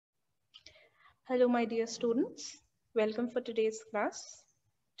Hello, my dear students. Welcome for today's class.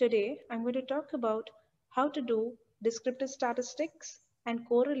 Today, I'm going to talk about how to do descriptive statistics and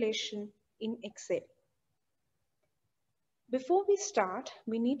correlation in Excel. Before we start,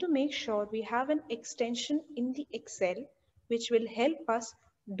 we need to make sure we have an extension in the Excel which will help us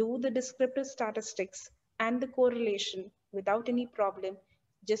do the descriptive statistics and the correlation without any problem,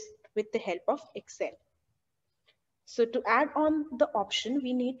 just with the help of Excel. So to add on the option,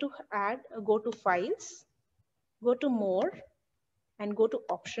 we need to go to Files, go to More, and go to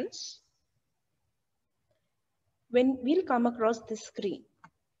Options. When we'll come across this screen,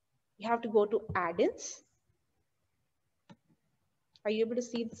 you have to go to Add-ins. Are you able to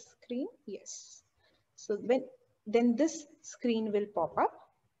see the screen? Yes. So then this screen will pop up.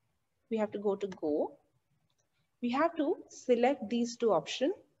 We have to go to Go. We have to select these two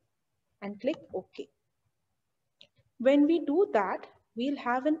options and click OK. When we do that, we'll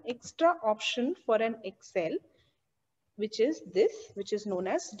have an extra option for an Excel, which is known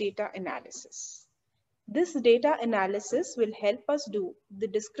as data analysis. This data analysis will help us do the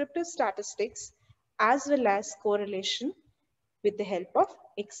descriptive statistics as well as correlation with the help of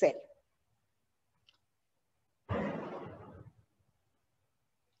Excel.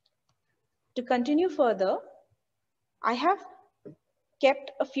 To continue further, I have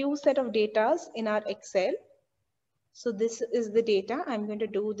kept a few set of data in our Excel. So this is the data I'm going to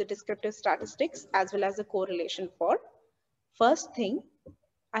do the descriptive statistics as well as the correlation for. First thing,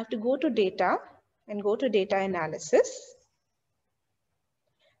 I have to go to data and go to data analysis.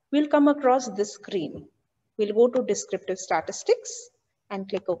 We'll come across this screen. We'll go to descriptive statistics and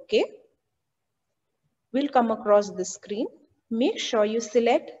click OK. We'll come across this screen. Make sure you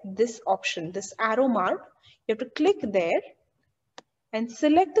select this option, this arrow mark. You have to click there and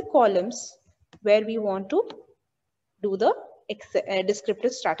select the columns where we want to do the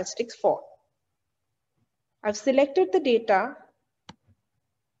descriptive statistics for. I've selected the data.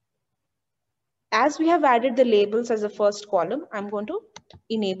 As we have added the labels as a first column, I'm going to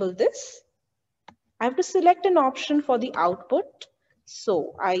enable this. I have to select an option for the output.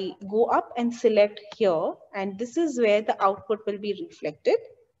 So I go up and select here, and this is where the output will be reflected.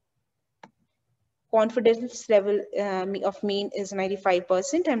 Confidence level of mean is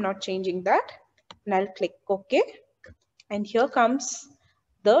 95%. I'm not changing that. And I'll click OK. And here comes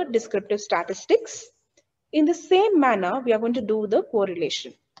the descriptive statistics. In the same manner, we are going to do the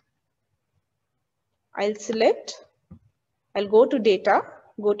correlation. I'll go to data,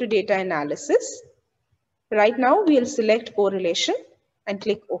 go to data analysis. Right now, we'll select correlation and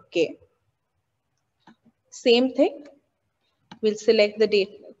click OK. Same thing, we'll select the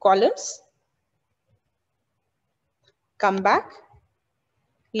data columns, come back,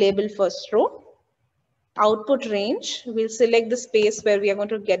 label first row, output range, we'll select the space where we are going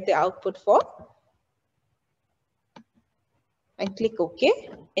to get the output for and click OK.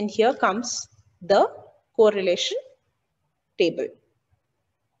 And here comes the correlation table.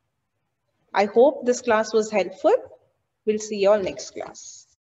 I hope this class was helpful. We'll see you all next class.